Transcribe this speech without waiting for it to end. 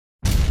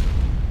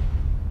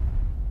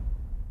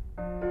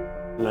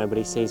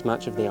Nobody sees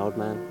much of the old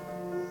man.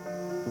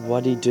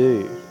 What'd he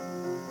do?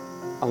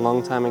 A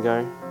long time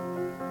ago,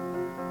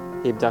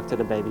 he abducted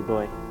a baby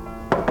boy.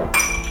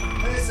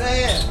 Who's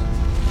there?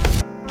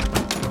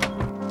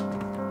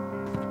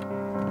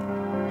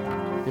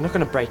 You're not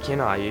gonna break in,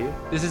 are you?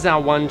 This is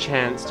our one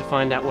chance to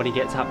find out what he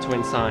gets up to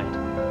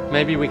inside.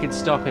 Maybe we could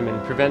stop him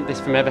and prevent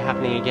this from ever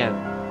happening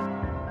again.